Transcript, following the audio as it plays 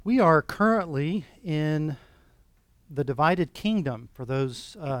We are currently in the divided kingdom, for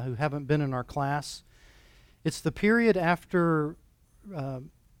those who haven't been in our class. It's the period after uh,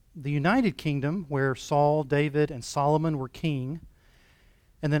 the United Kingdom where Saul, David, and Solomon were king.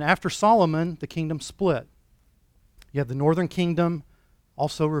 And then after Solomon, the kingdom split. You have the northern kingdom,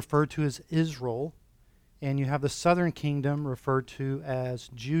 also referred to as Israel, and you have the southern kingdom referred to as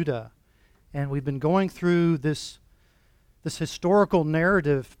Judah. And we've been going through this historical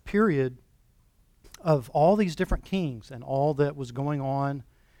narrative period of all these different kings and all that was going on.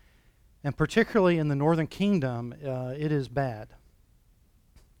 And particularly in the northern kingdom, it is bad.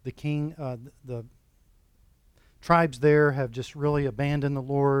 The tribes there have just really abandoned the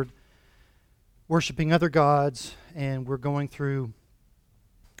Lord, worshiping other gods, and we're going through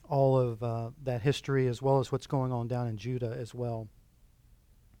all of that history as well as what's going on down in Judah as well.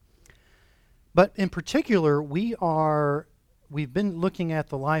 But in particular, we've been looking at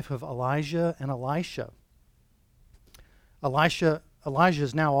the life of Elijah and Elisha. Elijah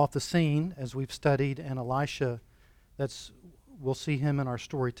is now off the scene as we've studied, and Elisha, we'll see him in our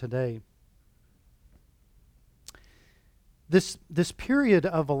story today. This period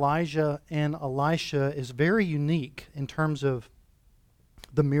of Elijah and Elisha is very unique in terms of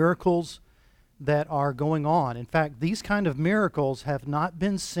the miracles that are going on. In fact, these kind of miracles have not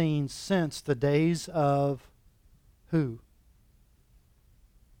been seen since the days of who?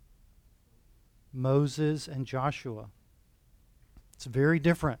 Moses and Joshua. It's very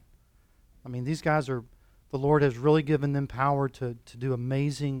different. I mean, these guys the Lord has really given them power to do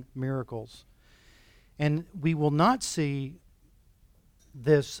amazing miracles. And we will not see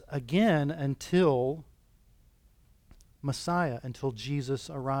this again until Messiah, until Jesus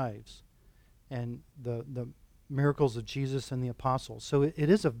arrives, and the miracles of Jesus and the apostles. So it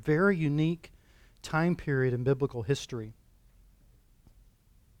is a very unique time period in biblical history.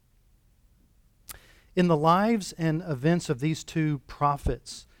 In the lives and events of these two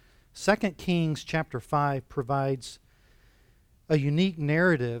prophets, 2 Kings chapter 5 provides a unique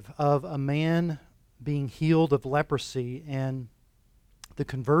narrative of a man being healed of leprosy and the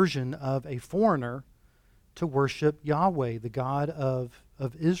conversion of a foreigner to worship Yahweh, the God of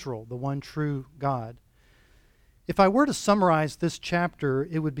Israel, the one true God. If I were to summarize this chapter,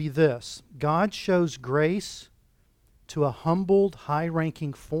 it would be this: God shows grace to a humbled,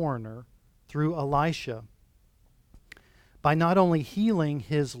 high-ranking foreigner through Elisha by not only healing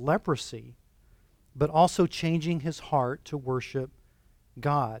his leprosy, but also changing his heart to worship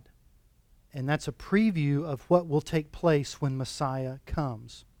God. And that's a preview of what will take place when Messiah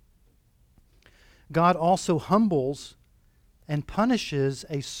comes. God also humbles and punishes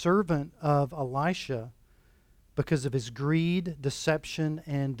a servant of Elisha because of his greed, deception,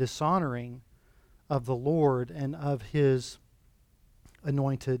 and dishonoring of the Lord and of his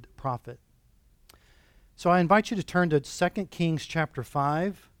anointed prophet. So I invite you to turn to 2 Kings chapter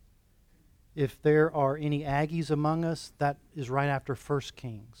 5. If there are any Aggies among us, that is right after 1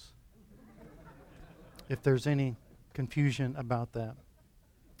 Kings. If there's any confusion about that.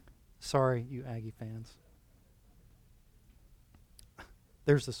 Sorry, you Aggie fans.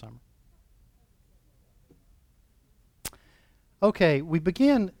 There's the summary. Okay, we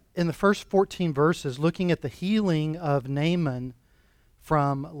begin in the first 14 verses looking at the healing of Naaman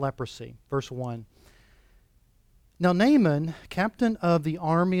from leprosy. Verse 1. Now Naaman, captain of the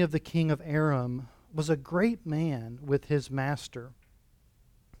army of the king of Aram, was a great man with his master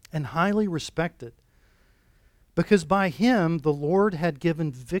and highly respected, because by him the Lord had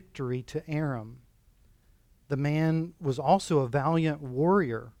given victory to Aram. The man was also a valiant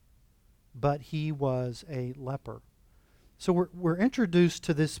warrior, but he was a leper. So we're introduced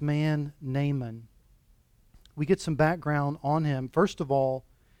to this man, Naaman. We get some background on him. First of all,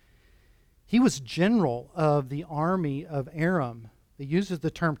 he was general of the army of Aram. It uses the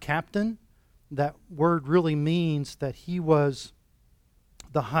term captain. That word really means that he was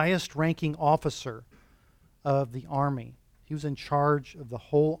the highest ranking officer of the army. He was in charge of the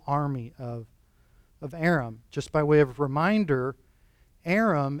whole army of Aram. Just by way of reminder,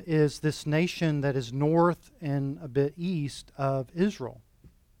 Aram is this nation that is north and a bit east of Israel.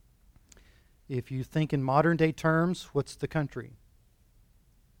 If you think in modern day terms, what's the country?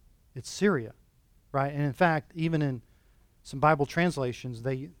 It's Syria, right? And in fact, even in some Bible translations,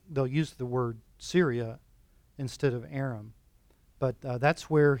 they'll use the word Syria instead of Aram. But that's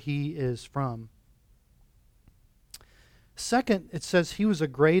where he is from. Second, it says he was a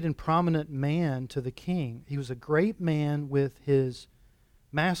great and prominent man to the king. He was a great man with his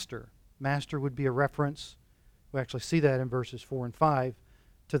master. Master would be a reference, we actually see that in verses 4 and 5,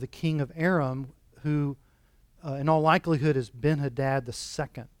 to the king of Aram, who in all likelihood, is Ben-Hadad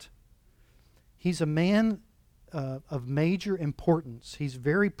II. He's a man of major importance. He's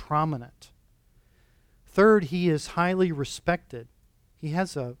very prominent. Third, he is highly respected. He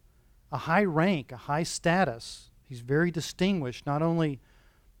has a high rank, a high status. He's very distinguished, not only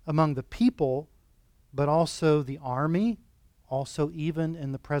among the people, but also the army, also even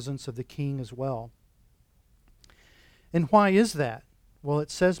in the presence of the king as well. And why is that? Well,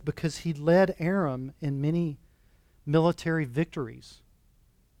 it says because he led Aram in many military victories.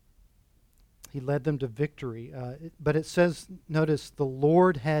 He led them to victory. But it says, notice, the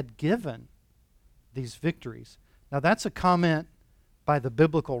Lord had given these victories. Now that's a comment by the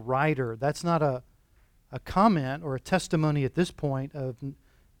biblical writer. That's not a comment or a testimony at this point of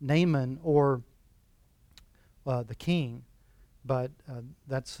Naaman or the king. But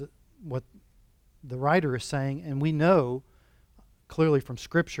that's what the writer is saying. And we know clearly from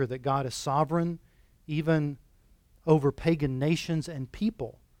Scripture that God is sovereign even over pagan nations and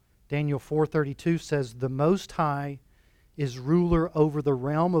people. Daniel 4:32 says, "The Most High is ruler over the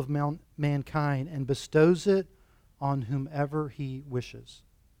realm of mankind and bestows it on whomever he wishes."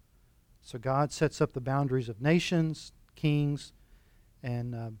 So God sets up the boundaries of nations, kings,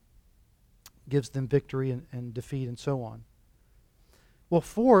 and gives them victory and defeat and so on. Well,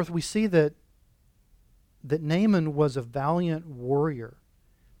 fourth, we see that Naaman was a valiant warrior.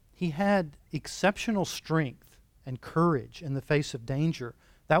 He had exceptional strength and courage in the face of danger.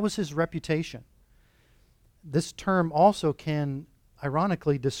 That was his reputation. This term also can,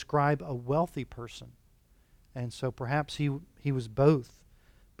 ironically, describe a wealthy person. And so perhaps he was both.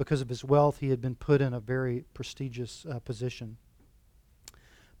 Because of his wealth, he had been put in a very prestigious position.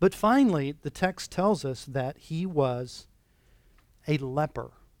 But finally, the text tells us that he was a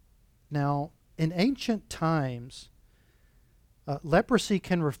leper. Now, in ancient times, leprosy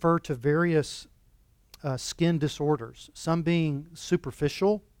can refer to various skin disorders, some being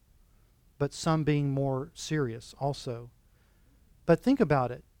superficial, but some being more serious also. But think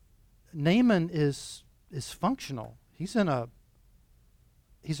about it. Naaman is functional. He's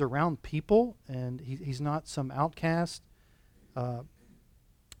around people, and he's not some outcast.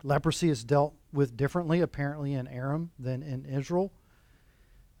 Leprosy is dealt with differently, apparently, in Aram than in Israel.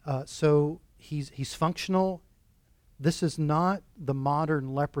 So he's functional. This is not the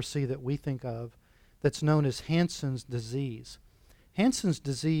modern leprosy that we think of that's known as Hansen's disease. Hansen's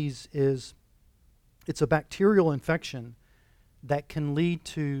disease it's a bacterial infection that can lead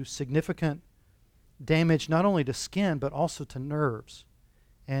to significant damage not only to skin but also to nerves.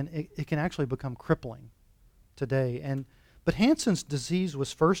 And it can actually become crippling today. But Hansen's disease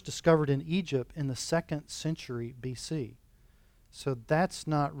was first discovered in Egypt in the 2nd century BC. So that's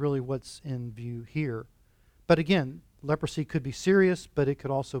not really what's in view here. But again, leprosy could be serious, but it could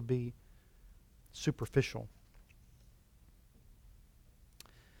also be superficial.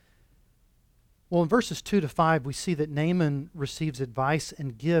 Well, in verses 2 to 5, we see that Naaman receives advice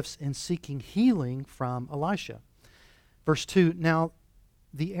and gifts in seeking healing from Elisha. Verse 2, "Now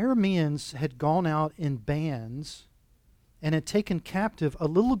the Arameans had gone out in bands and had taken captive a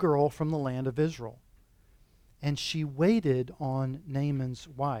little girl from the land of Israel, and she waited on Naaman's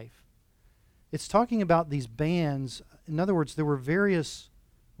wife." It's talking about these bands. In other words, there were various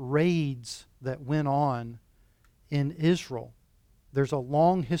raids that went on in Israel. There's a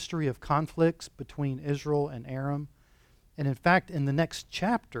long history of conflicts between Israel and Aram. And in fact, in the next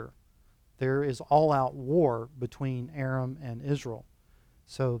chapter, there is all-out war between Aram and Israel.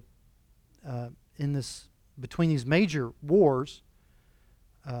 So between these major wars,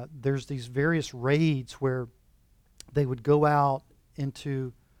 there's these various raids where they would go out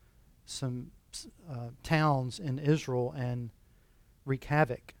into some towns in Israel and wreak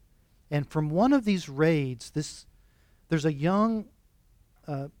havoc. And from one of these raids, there's a young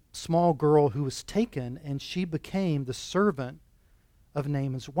small girl who was taken, and she became the servant of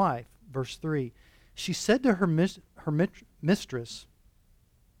Naaman's wife. Verse 3, "She said to her mistress,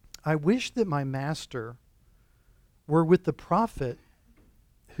 'I wish that my master were with the prophet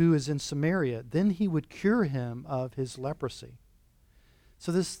who is in Samaria. Then he would cure him of his leprosy.'"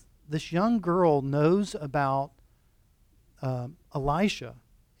 So this young girl knows about Elisha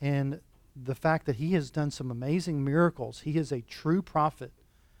and the fact that he has done some amazing miracles. He is a true prophet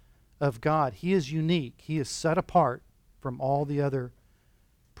of God. He is unique. He is set apart from all the other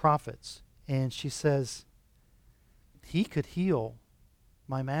prophets. And she says, "He could heal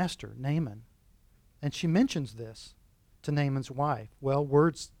my master, Naaman." And she mentions this to Naaman's wife. Well,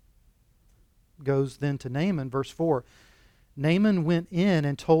 words goes then to Naaman, verse 4. "Naaman went in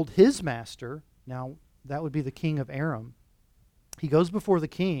and told his master," now that would be the king of Aram. He goes before the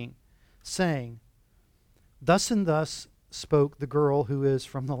king, saying, Thus and thus spoke the girl who is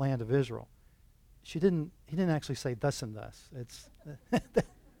from the land of Israel. He didn't actually say thus and thus.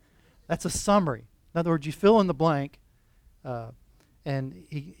 That's a summary. In other words, you fill in the blank, and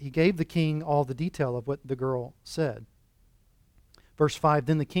he gave the king all the detail of what the girl said. Verse 5,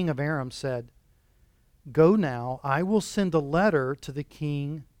 then the king of Aram said, go now, I will send a letter to the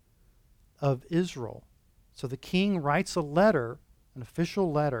king of Israel. So the king writes a letter, an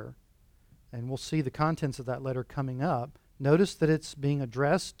official letter, and we'll see the contents of that letter coming up. Notice that it's being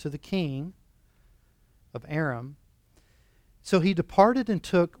addressed to the king of Aram. So he departed and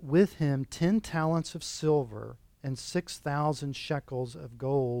took with him 10 talents of silver and 6,000 shekels of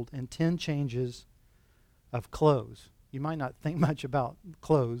gold and 10 changes of clothes. You might not think much about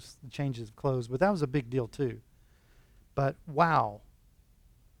clothes, the changes of clothes, but that was a big deal too. But wow,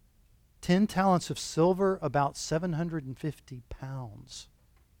 10 talents of silver, about 750 pounds.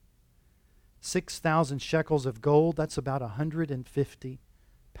 6,000 shekels of gold, that's about 150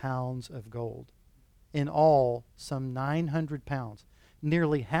 pounds of gold. In all, some 900 pounds,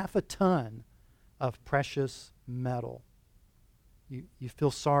 nearly half a ton of precious metal. You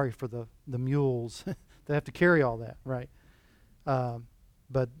feel sorry for the mules that have to carry all that, right?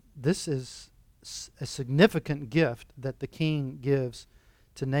 But this is a significant gift that the king gives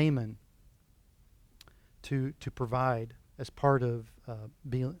to Naaman to provide as part of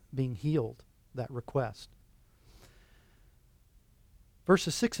being healed, that request.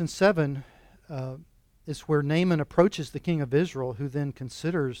 Verses 6 and 7 is where Naaman approaches the king of Israel, who then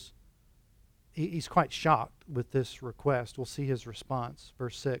considers, he's quite shocked with this request. We'll see his response.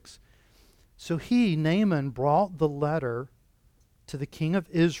 Verse 6. So he, Naaman, brought the letter to the king of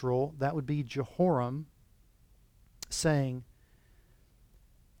Israel, that would be Jehoram, saying,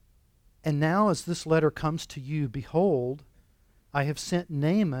 and now as this letter comes to you, behold, I have sent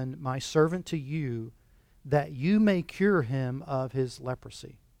Naaman, my servant, to you, that you may cure him of his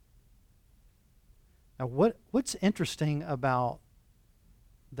leprosy. Now, what's interesting about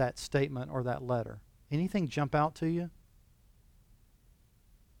that statement or that letter? Anything jump out to you?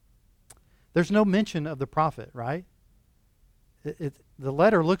 There's no mention of the prophet, right? The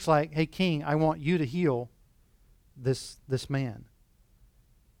letter looks like, hey, king, I want you to heal this man.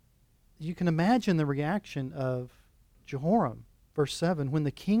 You can imagine the reaction of Jehoram. Verse 7, when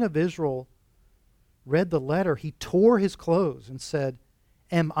the king of Israel read the letter, he tore his clothes and said,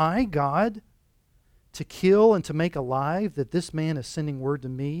 am I God to kill and to make alive, that this man is sending word to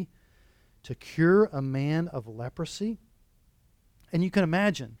me to cure a man of leprosy? And you can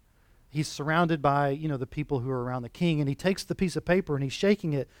imagine, he's surrounded by, the people who are around the king, and he takes the piece of paper and he's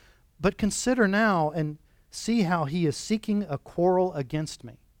shaking it. But consider now and see how he is seeking a quarrel against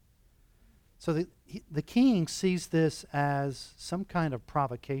me. So the king sees this as some kind of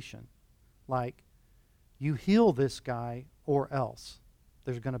provocation, like, you heal this guy or else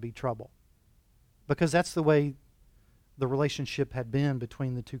there's going to be trouble. Because that's the way the relationship had been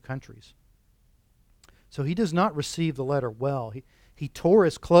between the two countries. So he does not receive the letter well. He tore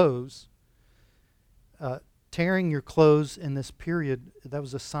his clothes. Tearing your clothes in this period, that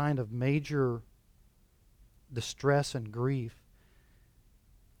was a sign of major distress and grief.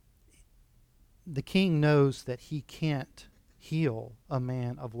 The king knows that he can't heal a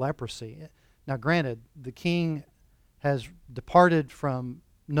man of leprosy. Now, granted, the king has departed from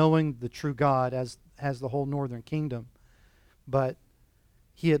knowing the true God, as has the whole northern kingdom, but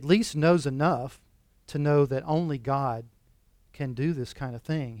he at least knows enough to know that only God can do this kind of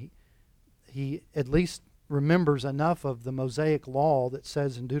thing. He at least remembers enough of the Mosaic law that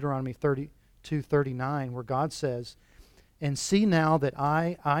says in Deuteronomy 32:39, where God says, and see now that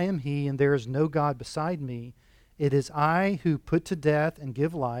I am he, and there is no God beside me. It is I who put to death and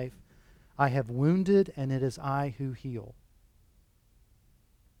give life. I have wounded, and it is I who heal.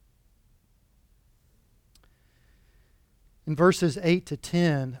 In verses 8 to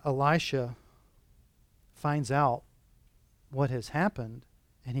 10, Elisha finds out what has happened,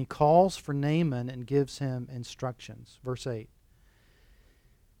 and he calls for Naaman and gives him instructions. Verse 8.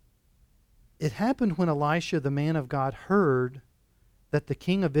 It happened when Elisha, the man of God, heard that the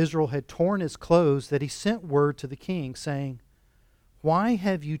king of Israel had torn his clothes, that he sent word to the king, saying, why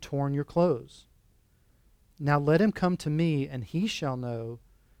have you torn your clothes? Now let him come to me, and he shall know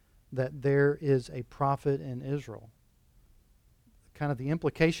that there is a prophet in Israel. Kind of the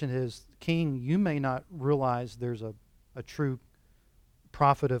implication is, king, you may not realize there's a true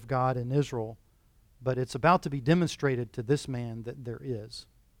prophet of God in Israel, but it's about to be demonstrated to this man that there is.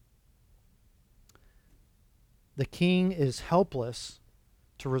 The king is helpless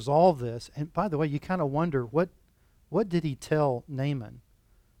to resolve this. And by the way, you kind of wonder, what did he tell Naaman?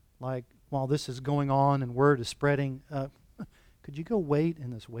 Like, while this is going on and word is spreading, could you go wait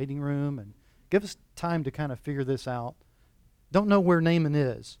in this waiting room and give us time to kind of figure this out? Don't know where Naaman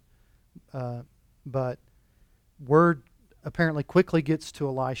is, but word apparently quickly gets to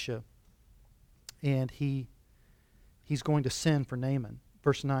Elisha, and he's going to send for Naaman.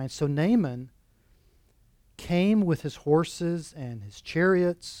 Verse 9, so Naaman came with his horses and his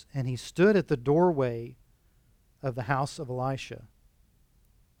chariots, and he stood at the doorway of the house of Elisha.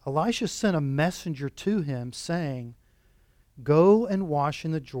 Elisha sent a messenger to him, saying, go and wash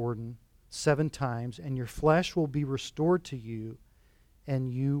in the Jordan 7 times, and your flesh will be restored to you,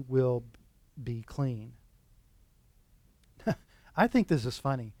 and you will be clean. I think this is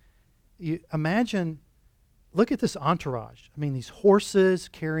funny. You imagine, look at this entourage. I mean, these horses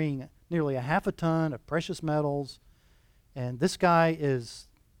carrying nearly a half a ton of precious metals, and this guy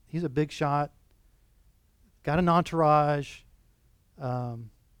he's a big shot, got an entourage,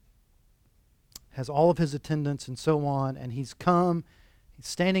 has all of his attendants and so on, and he's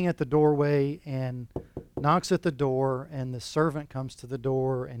standing at the doorway and knocks at the door, and the servant comes to the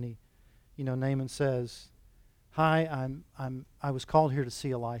door, and Naaman says, hi, I was called here to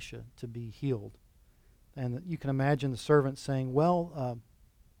see Elisha, to be healed. And you can imagine the servant saying, well,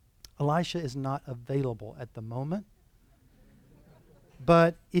 Elisha is not available at the moment,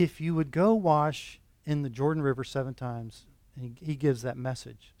 but if you would go wash in the Jordan River 7 times, and he gives that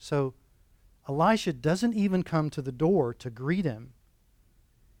message. So Elisha doesn't even come to the door to greet him,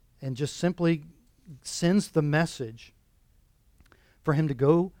 and just simply sends the message for him to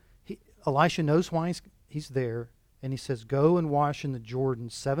go. Elisha knows why he's there, and he says, go and wash in the Jordan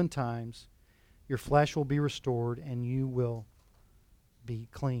 7 times. Your flesh will be restored, and you will be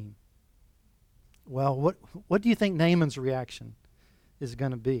clean. Well, what do you think Naaman's reaction is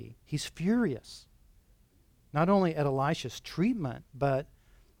going to be? He's furious, not only at Elisha's treatment, but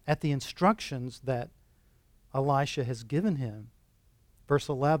at the instructions that Elisha has given him. Verse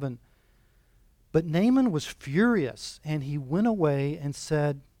 11, but Naaman was furious, and he went away and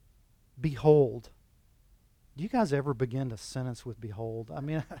said, behold. Do you guys ever begin a sentence with behold? I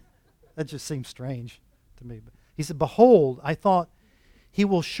mean, that just seems strange to me. But he said, behold, I thought, he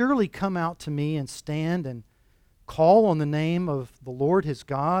will surely come out to me and stand and call on the name of the Lord his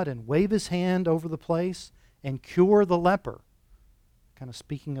God and wave his hand over the place and cure the leper. Kind of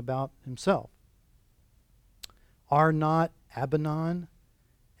speaking about himself. Are not Abaddon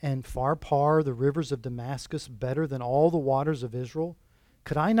and Pharpar, the rivers of Damascus, better than all the waters of Israel?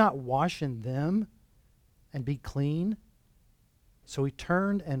 Could I not wash in them and be clean? So he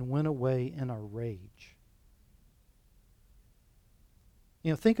turned and went away in a rage.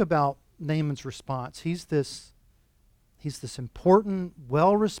 Think about Naaman's response. He's this important,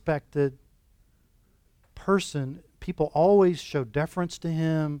 well-respected person. People always show deference to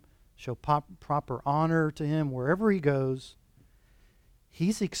him, show proper honor to him wherever he goes.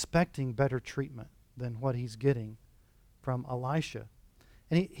 He's expecting better treatment than what he's getting from Elisha.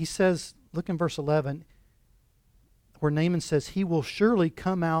 And he says, look in verse 11, where Naaman says, he will surely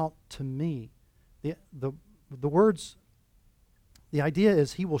come out to me. The words, the idea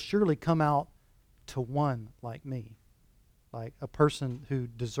is he will surely come out to one like me, like a person who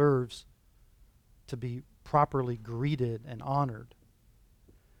deserves to be properly greeted and honored.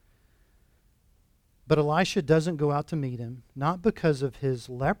 But Elisha doesn't go out to meet him, not because of his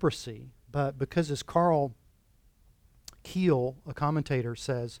leprosy, but because, as Carl Keel, a commentator,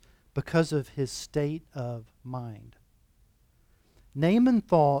 says, because of his state of mind. Naaman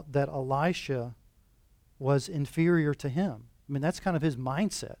thought that Elisha was inferior to him. I mean, that's kind of his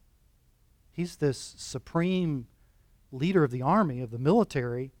mindset. He's this supreme leader of the army, of the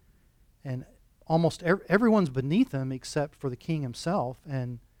military, and almost everyone's beneath him except for the king himself,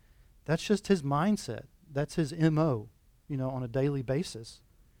 and that's just his mindset. That's his MO, on a daily basis.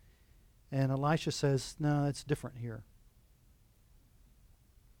 And Elisha says, no, it's different here.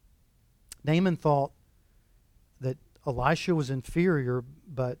 Naaman thought that Elisha was inferior,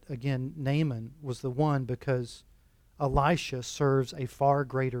 but again, Naaman was the one because Elisha serves a far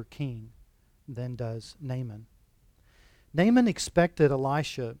greater king than does Naaman. Naaman expected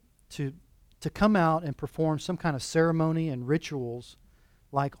Elisha to come out and perform some kind of ceremony and rituals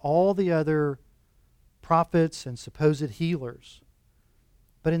like all the other prophets and supposed healers.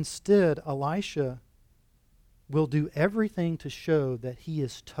 But instead, Elisha will do everything to show that he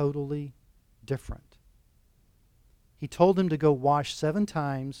is totally different. He told him to go wash 7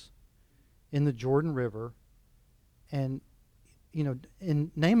 times in the Jordan River. And,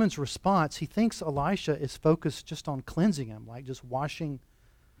 in Naaman's response, he thinks Elisha is focused just on cleansing him, like just washing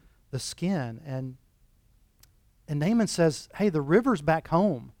the skin. And Naaman says, hey, the river's back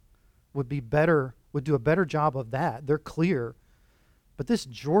home. would do a better job of that. They're clear. But this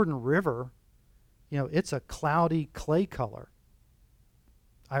Jordan River, it's a cloudy clay color.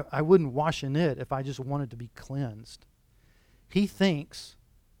 I wouldn't wash in it if I just wanted to be cleansed. He thinks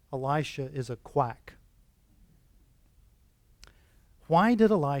Elisha is a quack. Why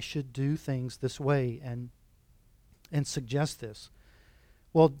did Elisha do things this way and suggest this?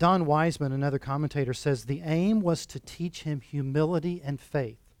 Well, Don Wiseman, another commentator, says the aim was to teach him humility and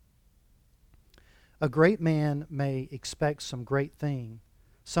faith. A great man may expect some great thing,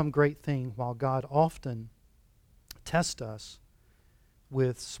 while God often tests us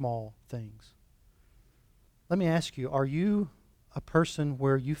with small things. Let me ask you, are you a person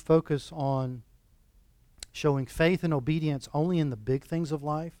where you focus on showing faith and obedience only in the big things of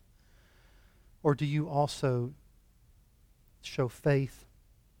life? Or do you also show faith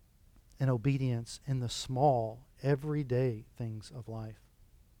and obedience in the small, everyday things of life?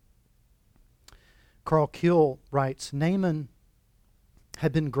 Carl Kiel writes, Naaman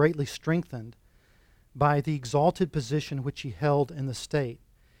had been greatly strengthened by the exalted position which he held in the state,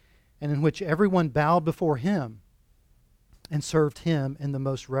 and in which everyone bowed before him and served him in the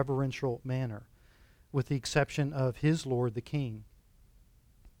most reverential manner, with the exception of his lord the king.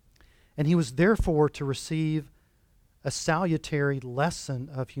 And he was therefore to receive a salutary lesson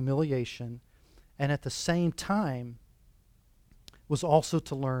of humiliation, and at the same time was also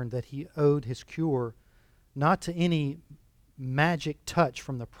to learn that he owed his cure not to any magic touch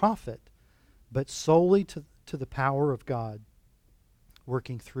from the prophet, but solely to the power of God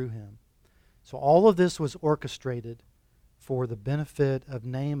working through him. So all of this was orchestrated for the benefit of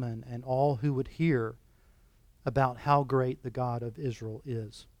Naaman and all who would hear about how great the God of Israel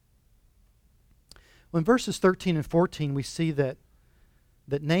is. Well, in verses 13 and 14, we see that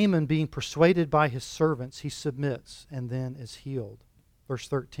Naaman, being persuaded by his servants, he submits and then is healed. Verse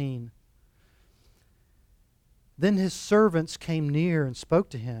 13, then his servants came near and spoke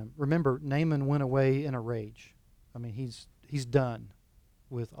to him. Remember, Naaman went away in a rage. I mean, he's done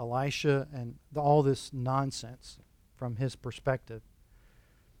with Elisha and all this nonsense from his perspective.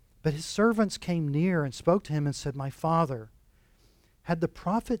 But his servants came near and spoke to him and said, my father, had the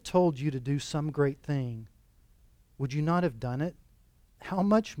prophet told you to do some great thing, would you not have done it? How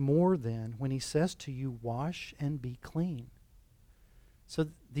much more then when he says to you, wash and be clean? So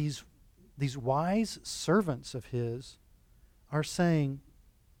these wise servants of his are saying,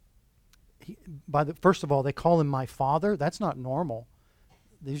 first of all, they call him my father. That's not normal.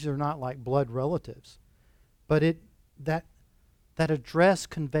 These are not like blood relatives. But that address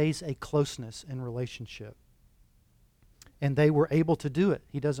conveys a closeness in relationship. And they were able to do it.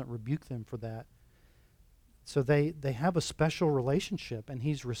 He doesn't rebuke them for that. So they have a special relationship, and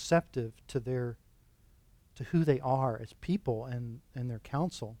he's receptive to who they are as people and their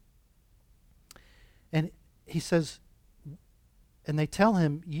counsel. And he says, and they tell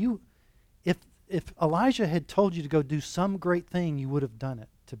him, if Elijah had told you to go do some great thing, you would have done it,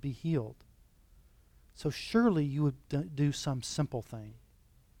 to be healed. So surely you would do some simple thing.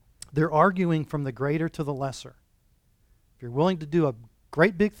 They're arguing from the greater to the lesser. If you're willing to do a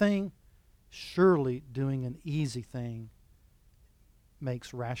great big thing, surely doing an easy thing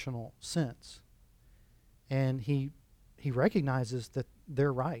makes rational sense. And he recognizes that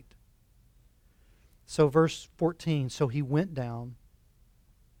they're right. So verse 14, so he went down,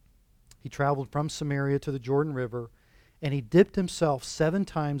 he traveled from Samaria to the Jordan River, and he dipped himself 7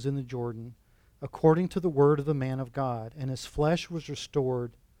 times in the Jordan, according to the word of the man of God, and his flesh was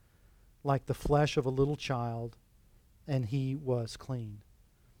restored like the flesh of a little child, and he was clean.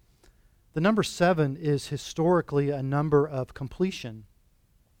 The number 7 is historically a number of completion.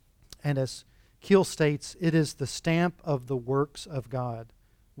 And as Kiel states, it is the stamp of the works of God.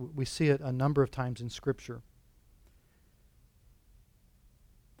 We see it a number of times in Scripture.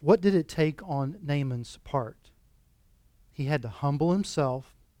 What did it take on Naaman's part? He had to humble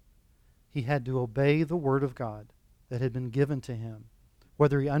himself. He had to obey the word of God that had been given to him.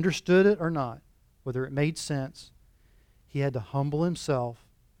 Whether he understood it or not, whether it made sense, he had to humble himself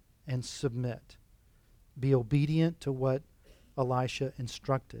and submit. Be obedient to what Elisha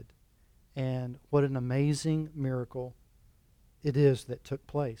instructed. And what an amazing miracle it is that took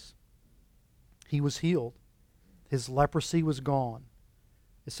place. He was healed. His leprosy was gone.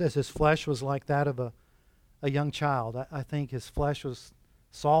 It says his flesh was like that of a young child. I think his flesh was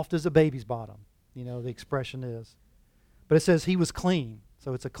soft as a baby's bottom. The expression is. But it says he was clean.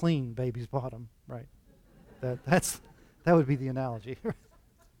 So it's a clean baby's bottom, right? That would be the analogy.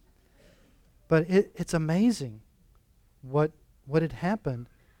 But it's amazing what had happened.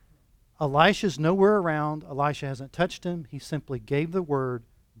 Elisha's nowhere around. Elisha hasn't touched him. He simply gave the word.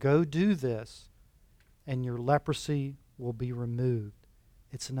 Go do this, and your leprosy will be removed.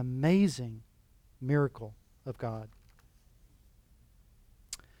 It's an amazing miracle of God.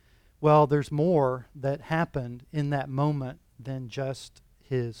 Well, there's more that happened in that moment than just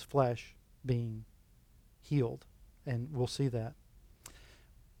his flesh being healed, and we'll see that.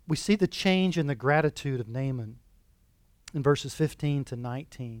 We see the change in the gratitude of Naaman in verses 15 to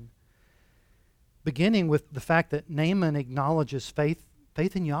 19, beginning with the fact that Naaman acknowledges faith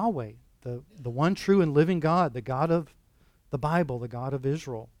in Yahweh, the one true and living God, the God of the Bible, the God of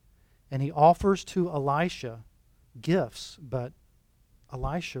Israel. And he offers to Elisha gifts, but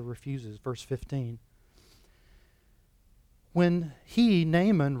Elisha refuses. Verse 15. When he,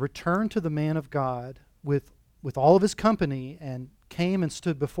 Naaman, returned to the man of God with all of his company and came and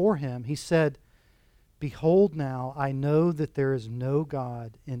stood before him, he said, "Behold now, I know that there is no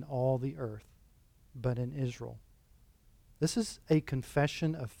God in all the earth, but in Israel." This is a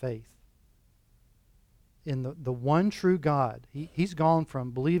confession of faith in the one true God. He's gone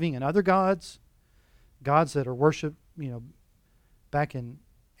from believing in other gods that are worshipped, back in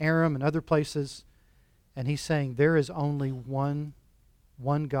Aram and other places, and he's saying there is only one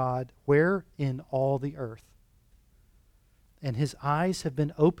God, where? In all the earth. And his eyes have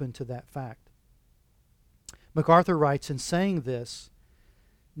been opened to that fact. MacArthur writes, in saying this,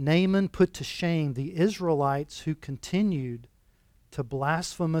 Naaman put to shame the Israelites who continued to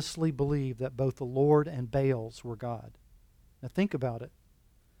blasphemously believe that both the Lord and Baals were God. Now think about it.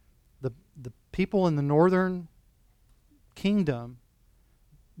 The people in the northern kingdom,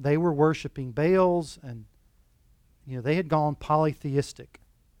 they were worshiping Baals, and they had gone polytheistic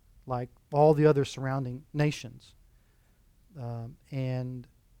like all the other surrounding nations. And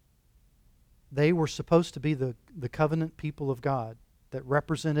they were supposed to be the covenant people of God that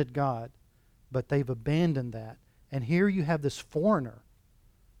represented God, but they've abandoned that. And here you have this foreigner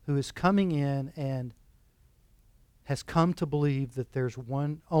who is coming in and has come to believe that there's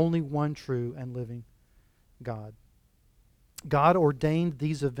only one true and living God. God ordained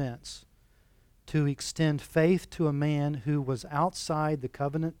these events to extend faith to a man who was outside the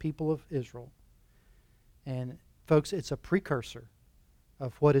covenant people of Israel. And folks, it's a precursor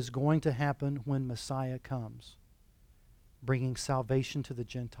of what is going to happen when Messiah comes, bringing salvation to the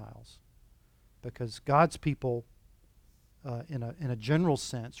Gentiles. Because God's people, in a general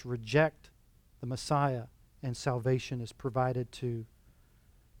sense, reject the Messiah, and salvation is provided to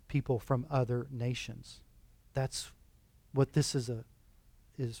people from other nations. That's what this is.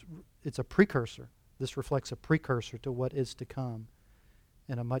 It's a precursor. This reflects a precursor to what is to come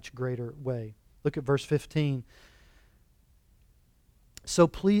in a much greater way. Look at verse 15. So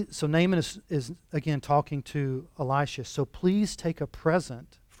Naaman is again talking to Elisha. So please take a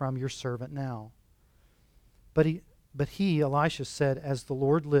present from your servant now. But he, Elisha, said, as the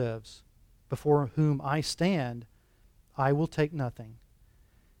Lord lives, before whom I stand, I will take nothing.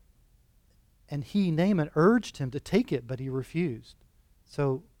 And he, Naaman, urged him to take it, but he refused.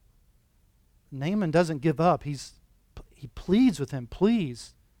 So Naaman doesn't give up. He pleads with him,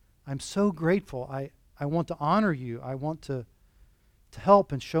 please, I'm so grateful. I want to honor you. I want to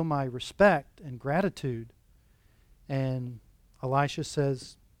help and show my respect and gratitude. And Elisha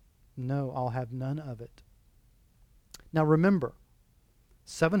says, no, I'll have none of it. Now remember,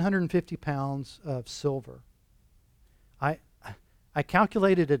 750 pounds of silver. I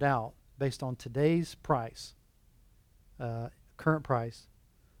calculated it out based on today's price, current price,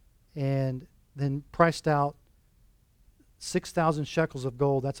 and then priced out 6,000 shekels of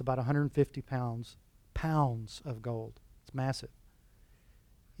gold. That's about 150 pounds of gold. It's massive.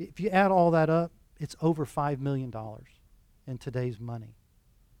 If you add all that up, it's over $5 million in today's money.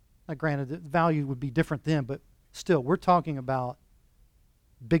 Now granted, the value would be different then, but still, we're talking about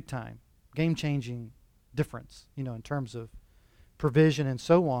big time, game-changing difference, in terms of provision and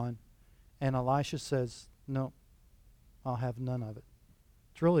so on. And Elisha says, no, I'll have none of it.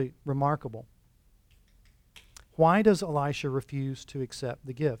 It's really remarkable. Why does Elisha refuse to accept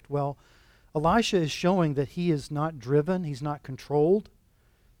the gift? Well, Elisha is showing that he is not driven, he's not controlled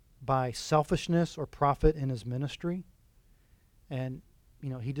by selfishness or profit in his ministry. And,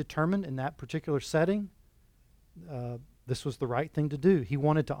 he determined in that particular setting this was the right thing to do. He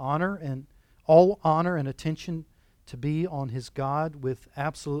wanted to honor, and all honor and attention to be on his God with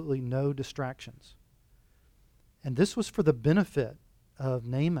absolutely no distractions. And this was for the benefit of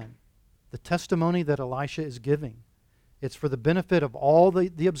Naaman, the testimony that Elisha is giving. It's for the benefit of all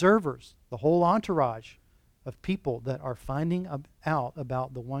the observers, the whole entourage of people that are finding out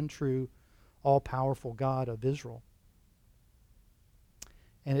about the one true, all-powerful God of Israel.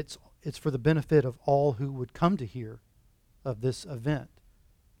 And it's for the benefit of all who would come to hear of this event.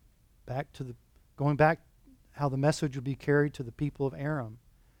 going back, how the message would be carried to the people of Aram,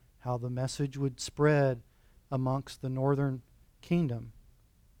 how the message would spread amongst the northern kingdom,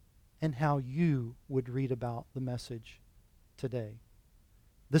 and how you would read about the message today.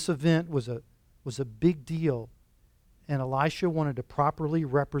 This event was a big deal, and Elisha wanted to properly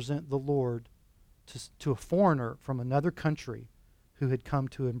represent the Lord to a foreigner from another country who had come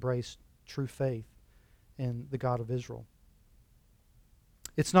to embrace true faith in the God of Israel.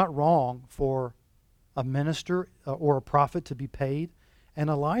 It's not wrong for a minister or a prophet to be paid, and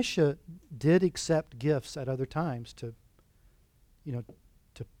Elisha did accept gifts at other times to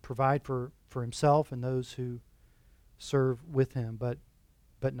provide for himself and those who serve with him, but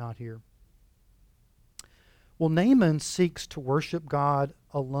not here. Well, Naaman seeks to worship God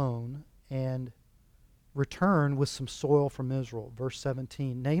alone and return with some soil from Israel. Verse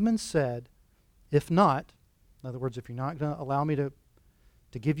 17, Naaman said, if not, in other words, if you're not going to allow me to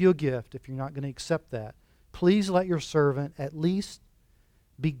give you a gift, if you're not going to accept that, please let your servant at least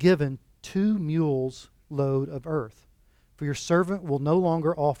be given 2 mules load of earth. For your servant will no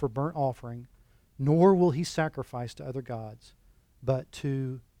longer offer burnt offering, nor will he sacrifice to other gods, but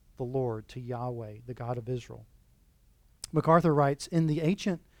to the Lord, to Yahweh, the God of Israel. MacArthur writes, in the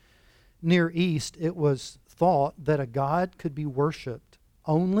ancient Near East, it was thought that a god could be worshipped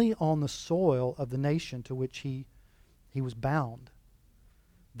only on the soil of the nation to which he was bound.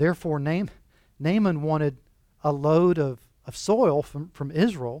 Therefore, Naaman wanted a load of soil from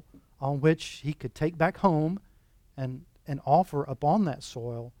Israel on which he could take back home and offer upon that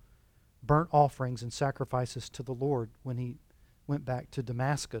soil burnt offerings and sacrifices to the Lord when he went back to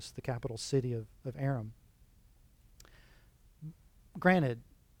Damascus, the capital city of Aram. Granted,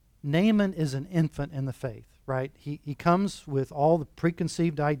 Naaman is an infant in the faith, right? He comes with all the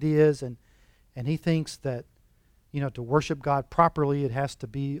preconceived ideas, and he thinks that, to worship God properly, it has to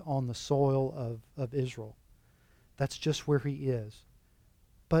be on the soil of Israel. That's just where he is.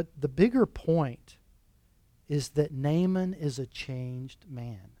 But the bigger point is that Naaman is a changed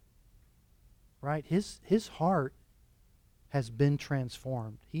man, right? His heart has been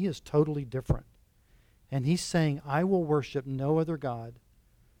transformed. He is totally different. And he's saying, I will worship no other God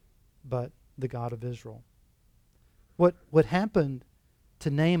but the God of Israel. What happened to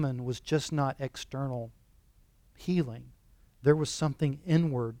Naaman was just not external healing. There was something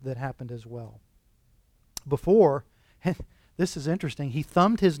inward that happened as well. Before, and this is interesting, he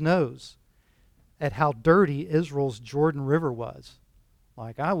thumbed his nose at how dirty Israel's Jordan River was.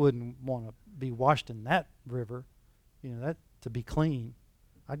 Like, I wouldn't want to be washed in that river, that to be clean.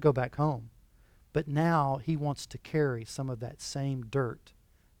 I'd go back home. But now he wants to carry some of that same dirt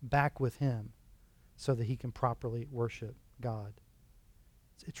back with him so that he can properly worship God.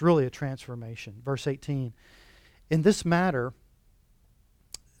 It's really a transformation. Verse 18, in this matter,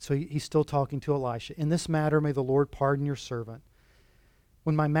 so he's still talking to Elisha, in this matter may the Lord pardon your servant.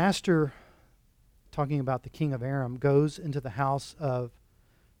 When my master, talking about the king of Aram, goes into the house of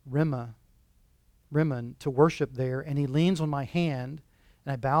Rimmon to worship there, and he leans on my hand,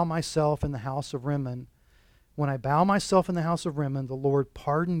 and I bow myself in the house of Rimmon. When I bow myself in the house of Rimmon, the Lord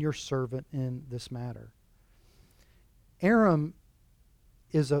pardon your servant in this matter. Aram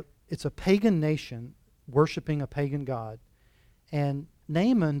it's a pagan nation worshiping a pagan god. And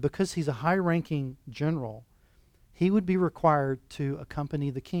Naaman, because he's a high-ranking general, he would be required to accompany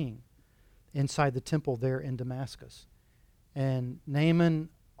the king inside the temple there in Damascus. And Naaman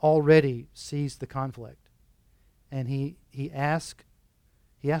already sees the conflict. And he asked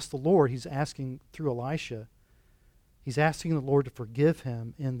the Lord, he's asking through Elisha, he's asking the Lord to forgive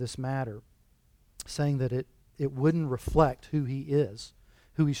him in this matter, saying that it wouldn't reflect who he is,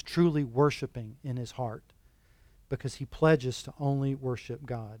 who he's truly worshiping in his heart, because he pledges to only worship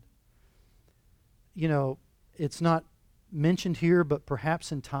God. It's not mentioned here, but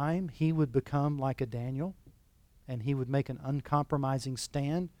perhaps in time he would become like a Daniel, and he would make an uncompromising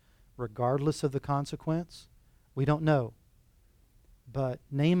stand regardless of the consequence. We don't know. But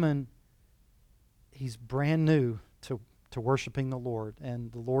Naaman, he's brand new to worshiping the Lord,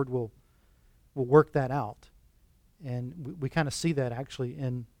 and the Lord will work that out. And we kind of see that actually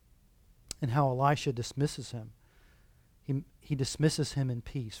in how Elisha dismisses him. He dismisses him in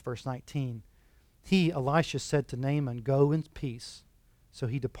peace. Verse 19, Elisha said to Naaman, go in peace. So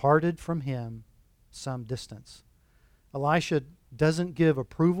he departed from him some distance. Elisha doesn't give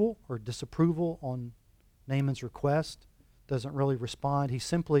approval or disapproval on Naaman's request, doesn't really respond. He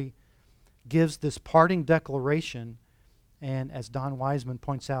simply gives this parting declaration, and as Don Wiseman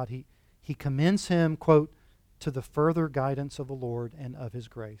points out, he commends him, quote, to the further guidance of the Lord and of his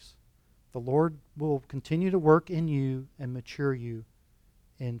grace. The Lord will continue to work in you and mature you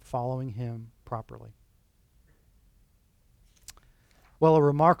in following him properly. Well, a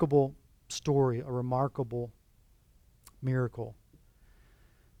remarkable story, a remarkable miracle.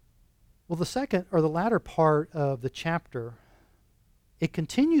 Well, the second or the latter part of the chapter, it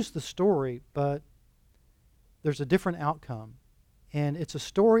continues the story, but there's a different outcome. And it's a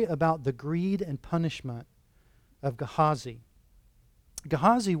story about the greed and punishment of Gehazi.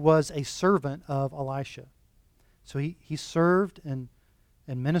 Gehazi was a servant of Elisha. So he served and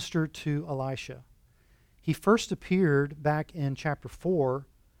ministered to Elisha. He first appeared back in chapter 4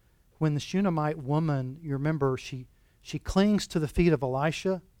 when the Shunammite woman, you remember, she clings to the feet of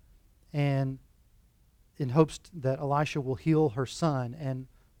Elisha and in hopes that Elisha will heal her son. And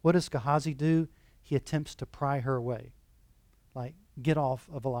what does Gehazi do? He attempts to pry her away. Like, get off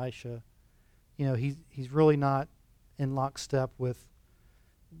of Elisha. You know, he's really not in lockstep with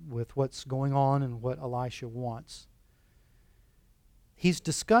what's going on and what Elisha wants. He's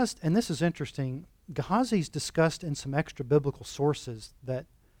discussed, and this is interesting, Gehazi's discussed in some extra biblical sources that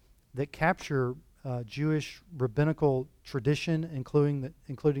capture Jewish rabbinical tradition,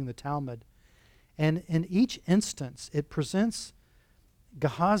 including the Talmud. And in each instance, it presents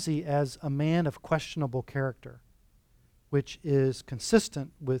Gehazi as a man of questionable character, which is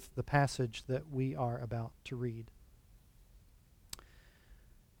consistent with the passage that we are about to read.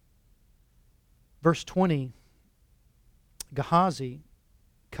 Verse 20, Gehazi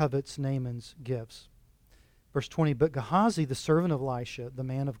covets Naaman's gifts. Verse 20, but Gehazi, the servant of Elisha, the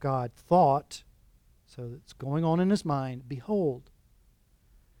man of God, thought, so it's going on in his mind, behold,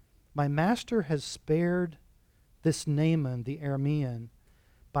 my master has spared this Naaman the Aramean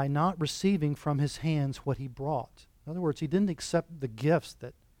by not receiving from his hands what he brought. In other words, he didn't accept the gifts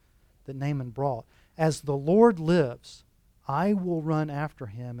that Naaman brought. As the Lord lives, I will run after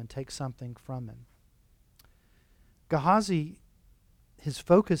him and take something from him. Gehazi, his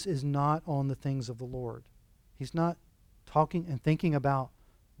focus is not on the things of the Lord. He's not talking and thinking about,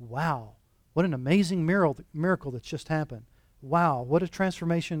 wow, what an amazing miracle that's just happened. Wow, what a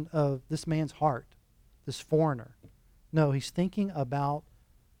transformation of this man's heart, this foreigner. No, he's thinking about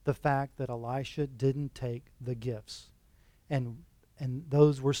the fact that Elisha didn't take the gifts. And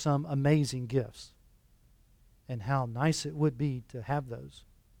those were some amazing gifts. And how nice it would be to have those.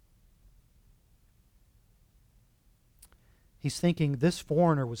 He's thinking this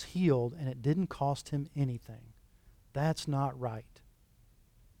foreigner was healed and it didn't cost him anything. That's not right.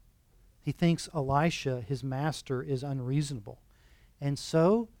 He thinks Elisha, his master, is unreasonable. And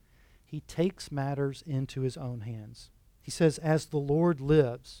so he takes matters into his own hands. He says, as the Lord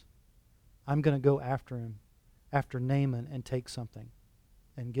lives, I'm going to go after him, after Naaman, and take something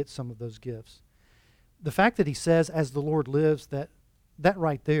and get some of those gifts. The fact that he says, as the Lord lives, that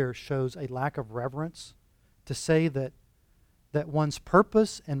right there shows a lack of reverence to say that one's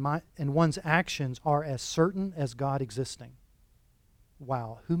purpose and one's actions are as certain as God existing.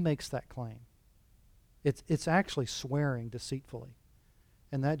 Wow, who makes that claim? It's actually swearing deceitfully.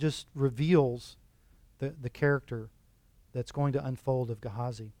 And that just reveals the character that's going to unfold of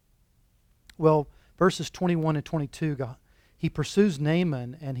Gehazi. Well, verses 21 and 22, he pursues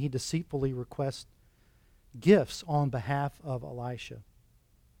Naaman and he deceitfully requests gifts on behalf of Elisha.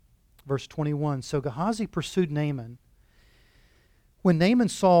 Verse 21, so Gehazi pursued Naaman. When Naaman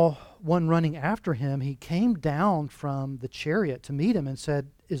saw one running after him, he came down from the chariot to meet him and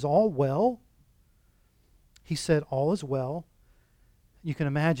said, is all well? He said, all is well. You can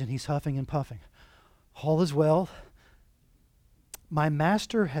imagine he's huffing and puffing. All is well. My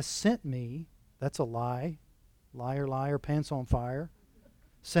master has sent me, that's a lie, liar, liar, pants on fire,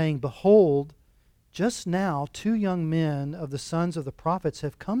 saying, behold, just now 2 young men of the sons of the prophets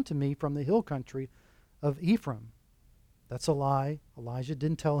have come to me from the hill country of Ephraim. That's a lie. Elijah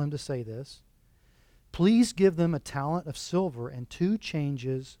didn't tell him to say this. Please give them a talent of silver and 2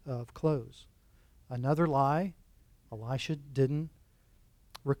 changes of clothes. Another lie. Elisha didn't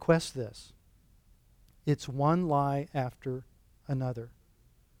request this. It's one lie after another.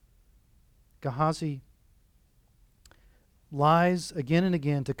 Gehazi lies again and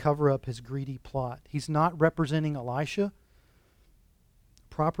again to cover up his greedy plot. He's not representing Elisha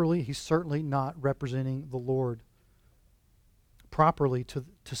properly. He's certainly not representing the Lord properly to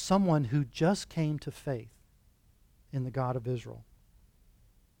someone who just came to faith in the God of Israel.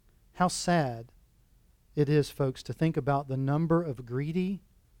 How sad it is, folks, to think about the number of greedy,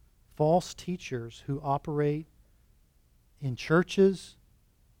 false teachers who operate in churches,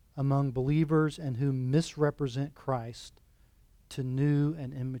 among believers, and who misrepresent Christ to new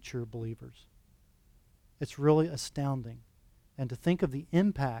and immature believers. It's really astounding. And to think of the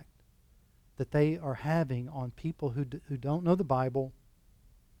impact that they are having on people who don't know the Bible,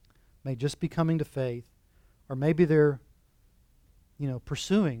 may just be coming to faith, or maybe they're,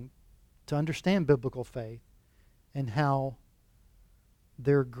 pursuing to understand biblical faith, and how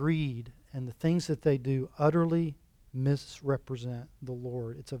their greed and the things that they do utterly misrepresent the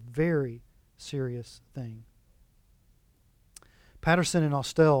Lord. It's a very serious thing. Patterson and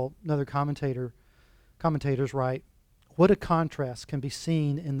Austell, another commentators write, what a contrast can be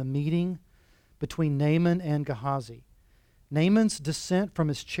seen in the meeting between Naaman and Gehazi. Naaman's descent from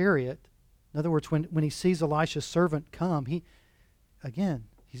his chariot, in other words, when he sees Elisha's servant come, he's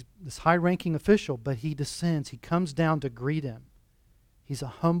this high-ranking official, but he descends, he comes down to greet him. He's a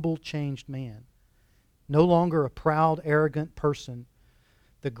humble, changed man. No longer a proud, arrogant person.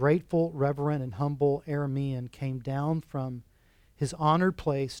 The grateful, reverent, and humble Aramean came down from his honored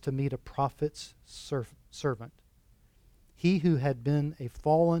place to meet a prophet's servant. He who had been a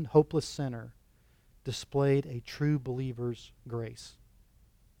fallen, hopeless sinner displayed a true believer's grace.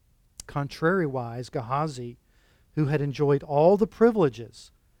 Contrariwise, Gehazi, who had enjoyed all the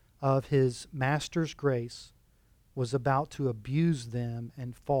privileges of his master's grace, was about to abuse them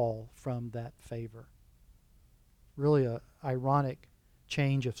and fall from that favor. Really an ironic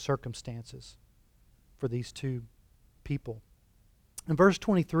change of circumstances for these two people. In verse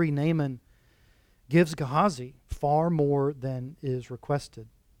 23, Naaman gives Gehazi far more than is requested.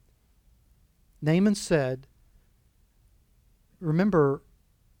 Naaman said, remember,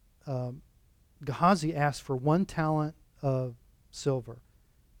 Gehazi asked for 1 talent of silver.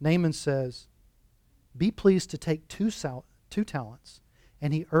 Naaman says, be pleased to take 2 talents.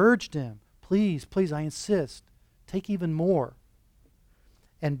 And he urged him, please, I insist, take even more.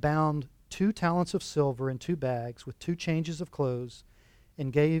 And bound 2 talents of silver in 2 bags with 2 changes of clothes,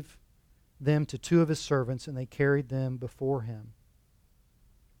 and gave them to 2 of his servants, and they carried them before him.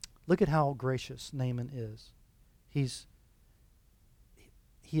 Look at how gracious Naaman is. He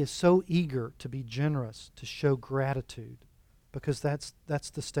is so eager to be generous, to show gratitude, because that's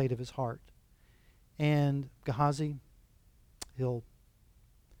the state of his heart. And Gehazi, he'll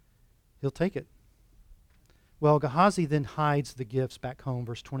take it. Well, Gehazi then hides the gifts back home,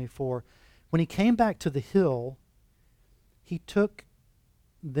 verse 24. When he came back to the hill, he took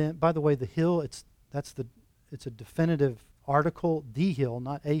them. By the way, the hill, it's a definitive article, the hill,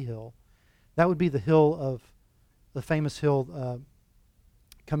 not a hill. That would be the hill of the famous hill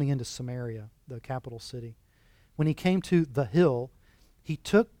coming into Samaria, the capital city. When he came to the hill, he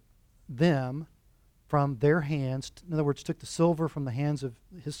took them from their hands, in other words, took the silver from the hands of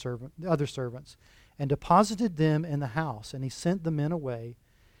his servant, the other servants, and deposited them in the house. And he sent the men away,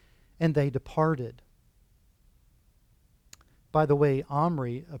 and they departed. By the way,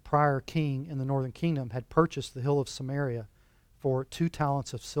 Omri, a prior king in the northern kingdom, had purchased the hill of Samaria for 2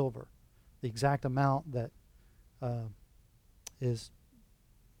 talents of silver, the exact amount that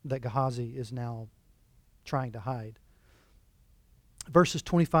Gehazi is now trying to hide. Verses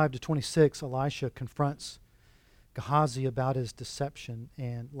 25 to 26, Elisha confronts Gehazi about his deception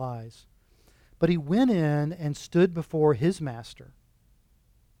and lies. But he went in and stood before his master,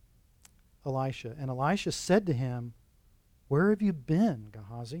 Elisha. And Elisha said to him, where have you been,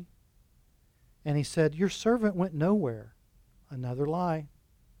 Gehazi? And he said, your servant went nowhere. Another lie.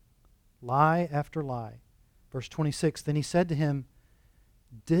 Lie after lie. Verse 26, then he said to him,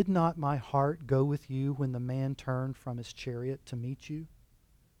 did not my heart go with you when the man turned from his chariot to meet you?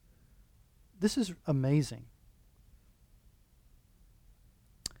 This is amazing.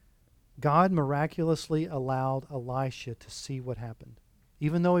 God miraculously allowed Elisha to see what happened,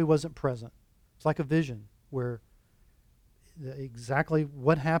 even though he wasn't present. It's like a vision where exactly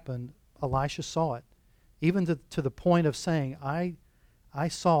what happened, Elisha saw it, even to the point of saying, I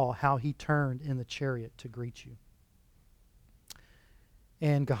saw how he turned in the chariot to greet you.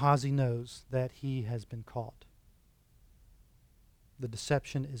 And Gehazi knows that he has been caught. The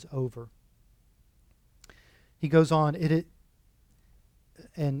deception is over. He goes on,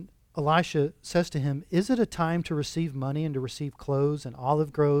 and Elisha says to him, is it a time to receive money and to receive clothes and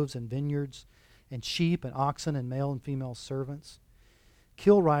olive groves and vineyards and sheep and oxen and male and female servants?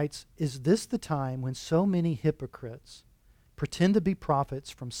 Keel writes, is this the time when so many hypocrites pretend to be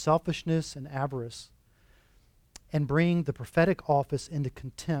prophets from selfishness and avarice, and bring the prophetic office into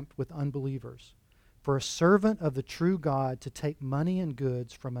contempt with unbelievers? For a servant of the true God to take money and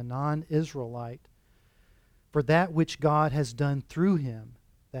goods from a non-Israelite for that which God has done through him,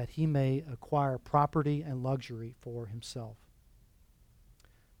 that he may acquire property and luxury for himself.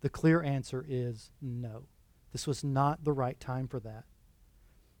 The clear answer is no. This was not the right time for that.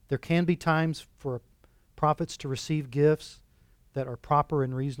 There can be times for prophets to receive gifts that are proper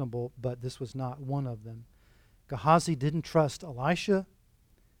and reasonable, but this was not one of them. Gehazi didn't trust Elisha.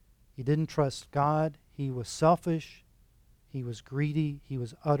 He didn't trust God. He was selfish. He was greedy. He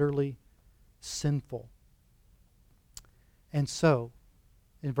was utterly sinful. And so,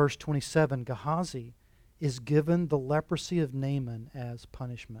 in verse 27, Gehazi is given the leprosy of Naaman as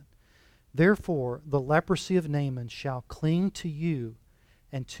punishment. Therefore, the leprosy of Naaman shall cling to you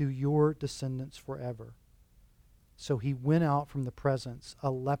and to your descendants forever. So he went out from the presence,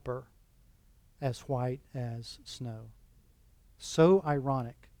 a leper, as white as snow. So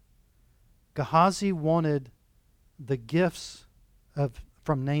ironic. Gehazi wanted the gifts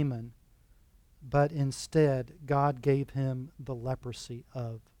from Naaman, but instead God gave him the leprosy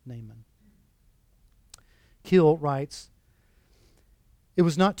of Naaman. Keel writes, "It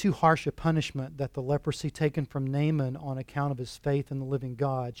was not too harsh a punishment that the leprosy taken from Naaman on account of his faith in the living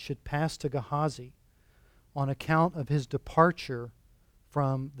God should pass to Gehazi on account of his departure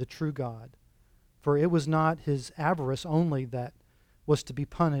from the true God. For it was not his avarice only that was to be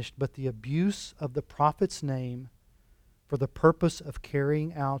punished, but the abuse of the prophet's name for the purpose of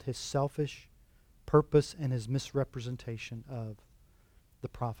carrying out his selfish purpose and his misrepresentation of the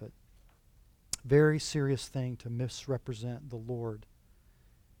prophet." Very serious thing to misrepresent the Lord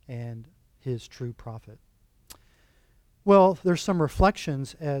and his true prophet. Well, there's some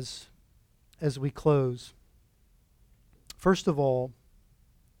reflections as we close. First of all,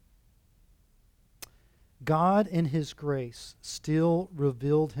 God in his grace still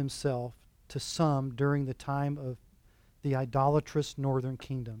revealed himself to some during the time of the idolatrous northern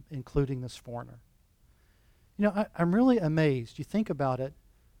kingdom, including this foreigner. You know, I'm really amazed. You think about it,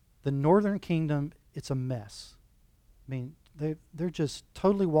 the northern kingdom, it's a mess. I mean, they're just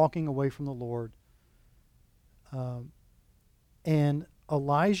totally walking away from the Lord. And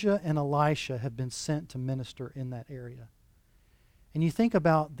Elijah and Elisha have been sent to minister in that area. And you think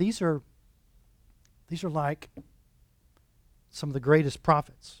about, these are like some of the greatest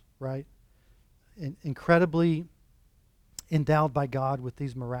prophets, right? Incredibly endowed by God with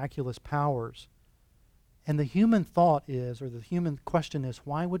these miraculous powers. And the human thought is, or the human question is,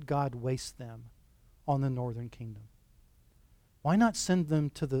 why would God waste them on the northern kingdom? Why not send them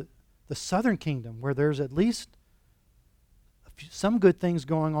to the southern kingdom, where there's at least some good things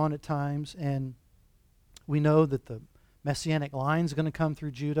going on at times, and we know that the Messianic line is going to come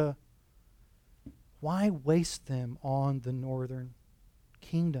through Judah? Why waste them on the northern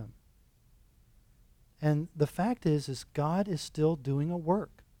kingdom? And the fact is God is still doing a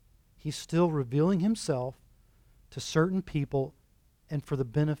work. He's still revealing himself to certain people and for the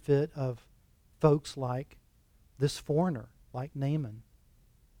benefit of folks like this foreigner, like Naaman.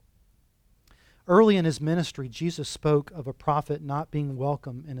 Early in his ministry, Jesus spoke of a prophet not being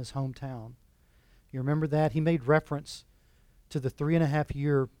welcome in his hometown. You remember that? He made reference to the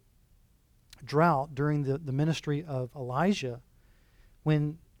 3.5-year drought during the ministry of Elijah,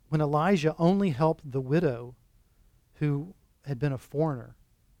 when Elijah only helped the widow who had been a foreigner.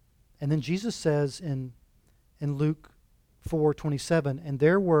 And then Jesus says in Luke 4:27, "And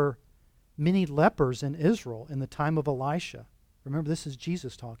there were many lepers in Israel in the time of Elisha." Remember, this is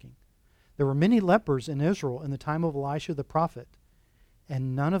Jesus talking. "There were many lepers in Israel in the time of Elisha the prophet,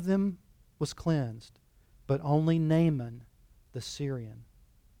 and none of them was cleansed, but only Naaman the Syrian."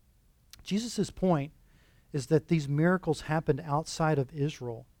 Jesus' point is that these miracles happened outside of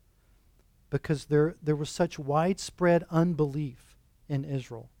Israel because there was such widespread unbelief in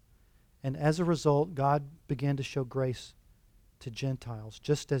Israel. And as a result, God began to show grace to Gentiles,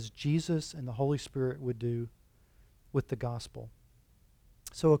 just as Jesus and the Holy Spirit would do with the gospel.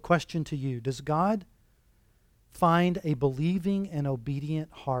 So a question to you: does God find a believing and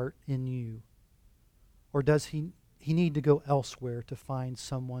obedient heart in you? Or does he need to go elsewhere to find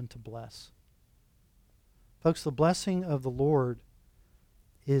someone to bless? Folks, the blessing of the Lord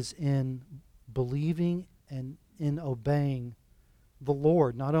is in believing and in obeying the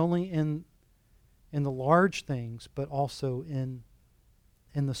Lord, not only in the large things, but also in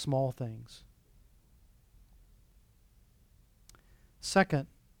the small things. Second,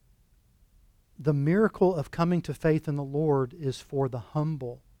 the miracle of coming to faith in the Lord is for the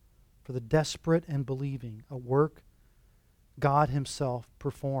humble, for the desperate and believing, a work God himself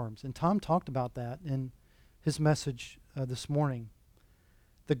performs. And Tom talked about that in his message this morning.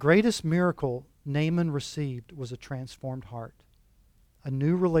 The greatest miracle Naaman received was a transformed heart, a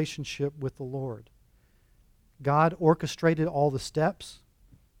new relationship with the Lord. God orchestrated all the steps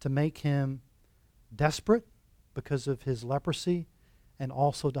to make him desperate because of his leprosy, and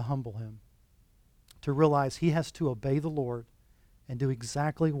also to humble him, to realize he has to obey the Lord and do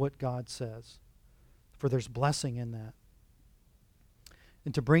exactly what God says, for there's blessing in that.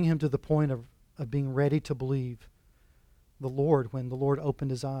 And to bring him to the point of being ready to believe the Lord when the Lord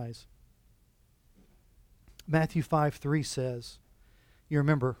opened his eyes. Matthew 5:3 says, you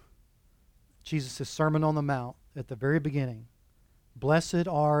remember Jesus' Sermon on the Mount at the very beginning, "Blessed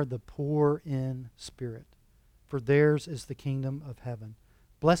are the poor in spirit, for theirs is the kingdom of heaven."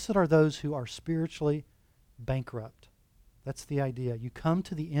 Blessed are those who are spiritually bankrupt. That's the idea. You come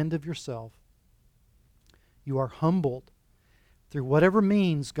to the end of yourself. You are humbled through whatever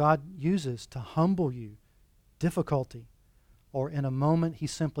means God uses to humble you, difficulty, or in a moment he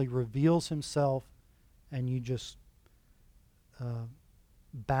simply reveals himself and you just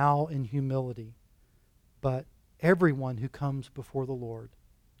bow in humility. But everyone who comes before the Lord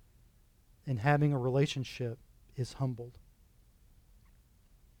in having a relationship is humbled.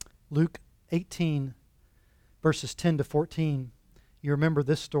 Luke 18, verses 10 to 14, you remember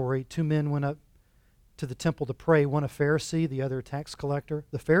this story. Two men went up to the temple to pray, one a Pharisee, the other a tax collector.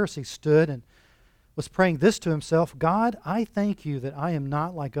 The Pharisee stood and was praying this to himself: "God, I thank you that I am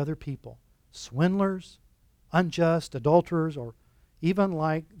not like other people, swindlers, unjust, adulterers, or even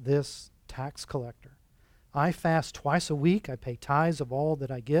like this tax collector. I fast twice a week. I pay tithes of all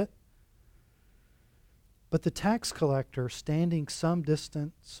that I get." But the tax collector, standing some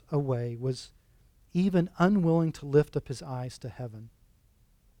distance away, was even unwilling to lift up his eyes to heaven,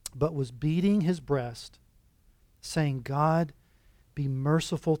 but was beating his breast, saying, "God, be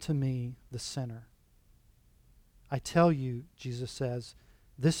merciful to me, the sinner." I tell you, Jesus says,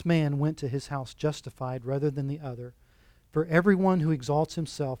 this man went to his house justified rather than the other. For everyone who exalts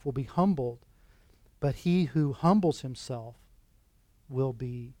himself will be humbled, but he who humbles himself will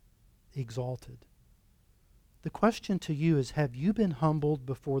be exalted. The question to you is, have you been humbled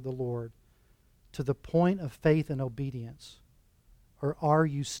before the Lord to the point of faith and obedience? Or are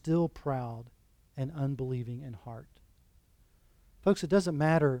you still proud and unbelieving in heart? Folks, it doesn't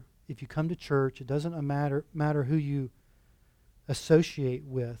matter if you come to church. It doesn't matter who you associate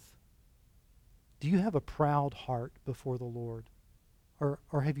with. Do you have a proud heart before the Lord?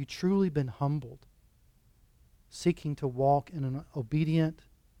 Or have you truly been humbled, seeking to walk in an obedient,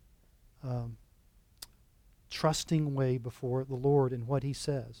 trusting way before the Lord in what he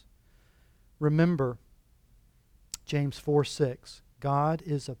says? Remember James 4:6. God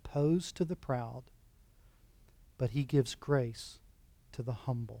is opposed to the proud, but he gives grace to the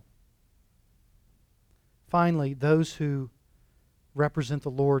humble. Finally, those who represent the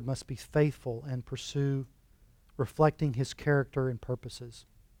Lord must be faithful and pursue reflecting his character and purposes.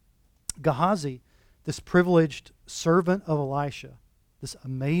 Gehazi, this privileged servant of Elisha, this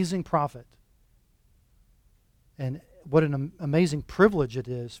amazing prophet, and what an amazing privilege it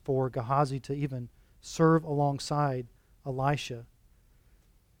is for Gehazi to even serve alongside Elisha.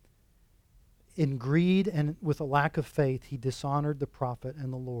 In greed and with a lack of faith, he dishonored the prophet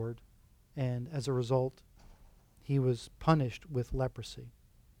and the Lord, and as a result, he was punished with leprosy.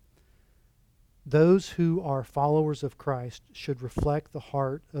 Those who are followers of Christ should reflect the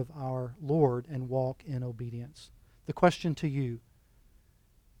heart of our Lord and walk in obedience. The question to you,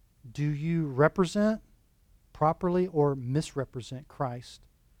 do you represent properly or misrepresent Christ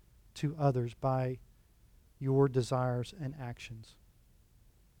to others by your desires and actions?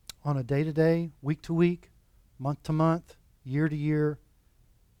 On a day-to-day, week-to-week, month-to-month, year-to-year,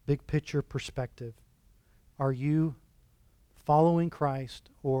 big picture perspective, are you following Christ,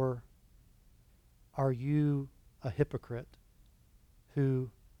 or are you a hypocrite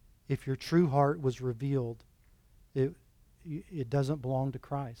who, if your true heart was revealed, it doesn't belong to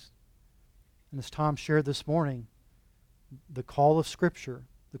Christ? And as Tom shared this morning, the call of Scripture,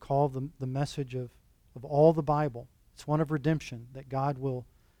 the call of the message of all the Bible, it's one of redemption, that God will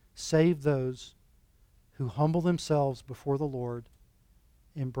save those who humble themselves before the Lord,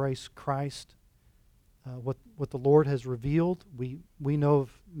 embrace Christ. What the Lord has revealed, we know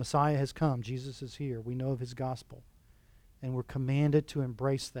of Messiah has come. Jesus is here. We know of his gospel. And we're commanded to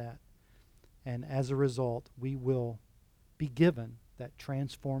embrace that. And as a result, we will be given that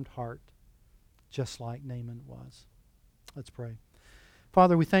transformed heart, just like Naaman was. Let's pray.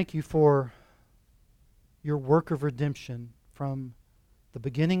 Father, we thank you for your work of redemption from the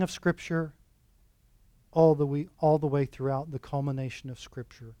beginning of Scripture all the way throughout the culmination of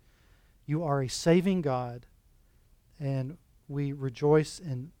Scripture. You are a saving God, and we rejoice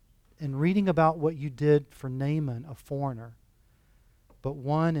in reading about what you did for Naaman, a foreigner, but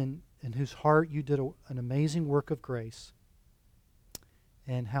one in whose heart you did an amazing work of grace,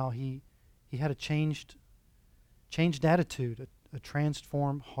 and how he had a changed attitude, a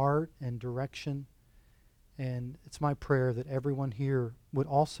transformed heart and direction. And it's my prayer that everyone here would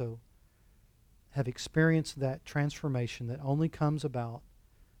also have experienced that transformation that only comes about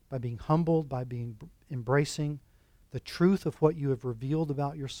by being humbled, by being embracing the truth of what you have revealed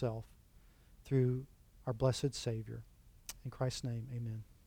about yourself through our blessed Savior. In Christ's name, amen.